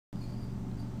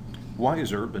Why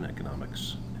is urban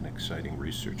economics an exciting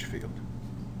research field?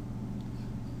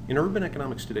 In urban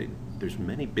economics today, there's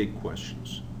many big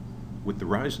questions. With the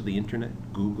rise of the internet,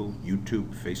 Google,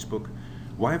 YouTube, Facebook,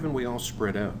 why haven't we all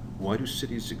spread out? Why do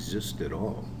cities exist at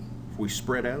all? If we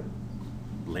spread out,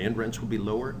 land rents will be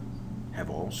lower, have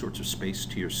all sorts of space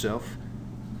to yourself.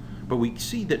 But we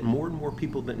see that more and more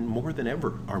people more than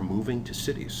ever are moving to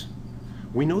cities.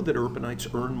 We know that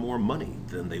urbanites earn more money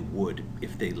than they would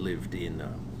if they lived in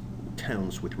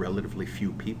towns with relatively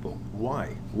few people.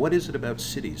 Why? What is it about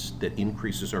cities that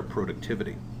increases our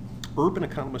productivity? Urban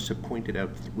economists have pointed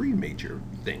out three major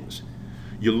things.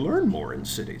 You learn more in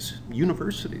cities.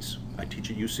 Universities. I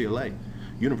teach at UCLA.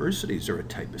 Universities are a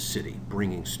type of city,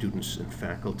 bringing students and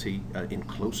faculty in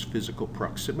close physical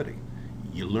proximity.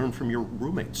 You learn from your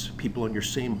roommates, people on your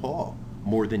same hall,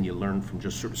 more than you learn from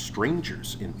just sort of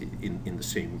strangers in the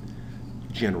same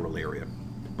general area.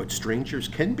 But strangers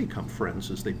can become friends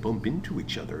as they bump into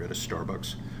each other at a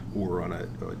Starbucks or on a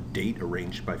date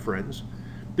arranged by friends.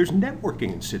 There's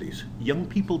networking in cities. Young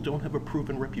people don't have a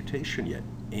proven reputation yet,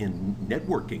 and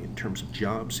networking in terms of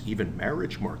jobs, even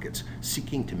marriage markets,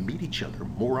 seeking to meet each other,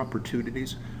 more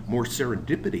opportunities, more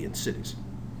serendipity in cities.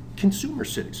 Consumer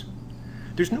cities.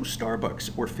 There's no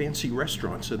Starbucks or fancy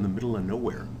restaurants in the middle of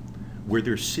nowhere. Where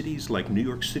there's cities like New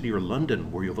York City or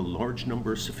London where you have a large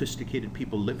number of sophisticated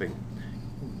people living,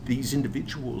 these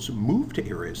individuals move to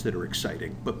areas that are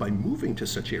exciting, but by moving to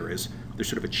such areas, there's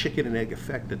sort of a chicken and egg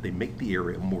effect that they make the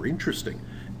area more interesting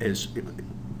as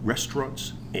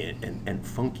restaurants and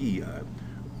funky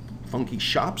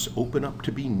shops open up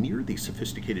to be near these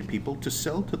sophisticated people to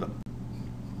sell to them.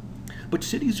 But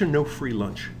cities are no free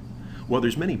lunch. While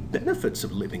there's many benefits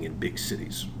of living in big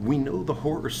cities, we know the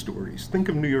horror stories. Think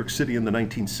of New York City in the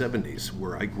 1970s,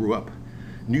 where I grew up.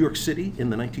 New York City in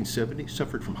the 1970s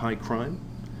suffered from high crime.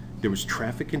 There was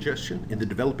traffic congestion. In the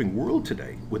developing world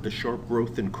today, with the sharp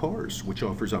growth in cars, which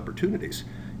offers opportunities,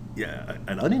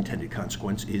 an unintended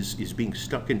consequence is being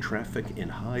stuck in traffic in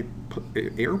high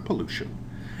air pollution.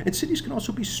 And cities can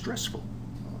also be stressful.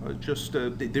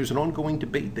 There's an ongoing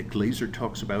debate that Glaser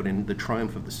talks about in The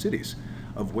Triumph of the Cities,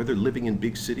 of whether living in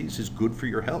big cities is good for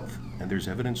your health, and there's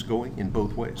evidence going in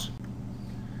both ways.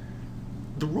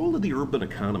 The role of the urban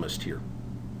economist here.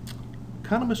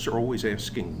 Economists are always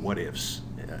asking what ifs.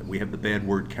 We have the bad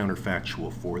word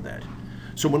counterfactual for that.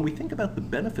 So when we think about the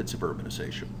benefits of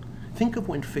urbanization, think of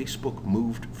when Facebook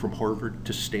moved from Harvard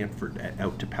to Stanford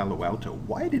out to Palo Alto.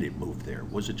 Why did it move there?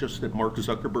 Was it just that Mark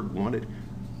Zuckerberg wanted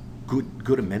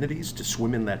good amenities to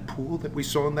swim in that pool that we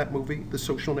saw in that movie, The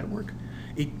Social Network?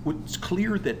 It was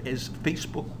clear that as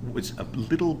Facebook was a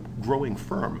little growing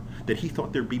firm, that he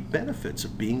thought there'd be benefits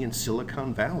of being in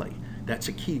Silicon Valley. That's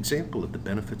a key example of the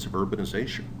benefits of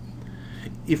urbanization.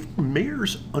 If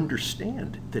mayors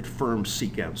understand that firms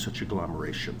seek out such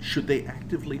agglomeration, should they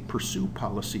actively pursue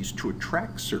policies to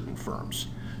attract certain firms?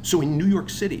 So in New York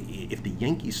City, if the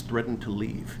Yankees threaten to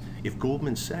leave, if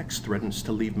Goldman Sachs threatens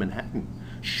to leave Manhattan,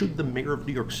 should the mayor of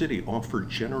New York City offer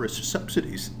generous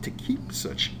subsidies to keep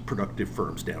such productive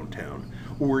firms downtown?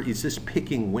 Or is this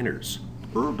picking winners?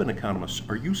 Urban economists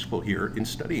are useful here in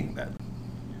studying that.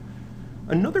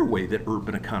 Another way that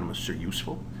urban economists are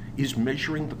useful is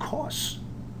measuring the costs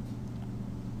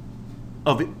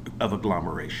of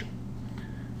agglomeration.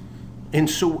 And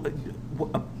so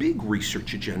a big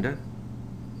research agenda,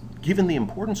 given the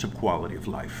importance of quality of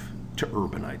life to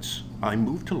urbanites, I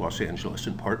moved to Los Angeles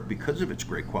in part because of its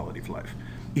great quality of life,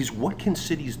 is what can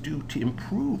cities do to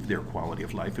improve their quality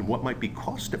of life and what might be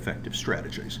cost-effective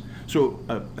strategies. So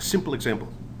a simple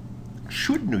example,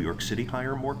 should New York City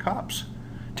hire more cops?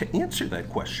 To answer that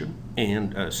question,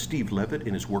 and Steve Levitt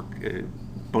in his work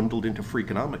bundled into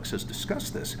Freakonomics has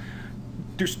discussed this,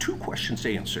 there's two questions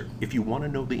to answer. If you want to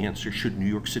know the answer, should New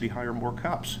York City hire more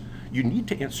cops? You need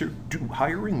to answer, do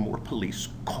hiring more police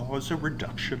cause a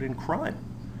reduction in crime?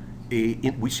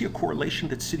 We see a correlation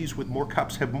that cities with more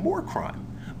cops have more crime,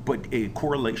 but a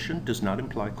correlation does not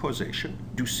imply causation.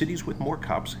 Do cities with more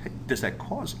cops, does that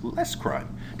cause less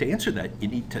crime? To answer that, you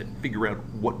need to figure out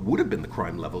what would have been the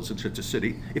crime levels in such a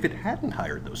city if it hadn't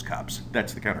hired those cops.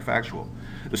 That's the counterfactual.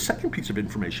 The second piece of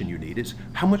information you need is,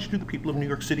 how much do the people of New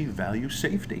York City value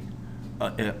safety?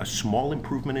 A small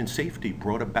improvement in safety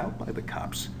brought about by the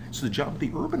cops. It's the job of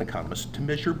the urban economist to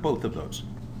measure both of those.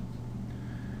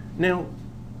 Now,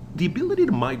 the ability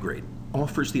to migrate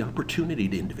offers the opportunity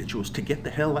to individuals to get the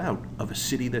hell out of a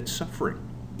city that's suffering.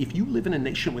 If you live in a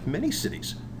nation with many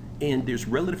cities and there's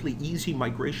relatively easy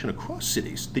migration across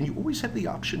cities, then you always have the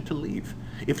option to leave.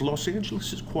 If Los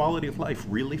Angeles' quality of life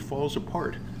really falls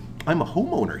apart, I'm a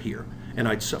homeowner here, and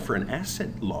I'd suffer an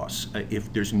asset loss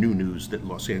if there's new news that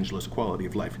Los Angeles' quality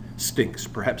of life stinks,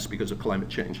 perhaps because of climate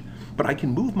change. But I can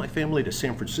move my family to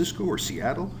San Francisco or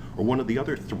Seattle or one of the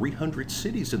other 300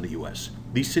 cities in the US.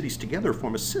 These cities together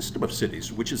form a system of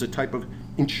cities, which is a type of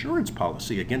insurance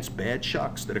policy against bad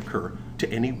shocks that occur to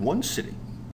any one city.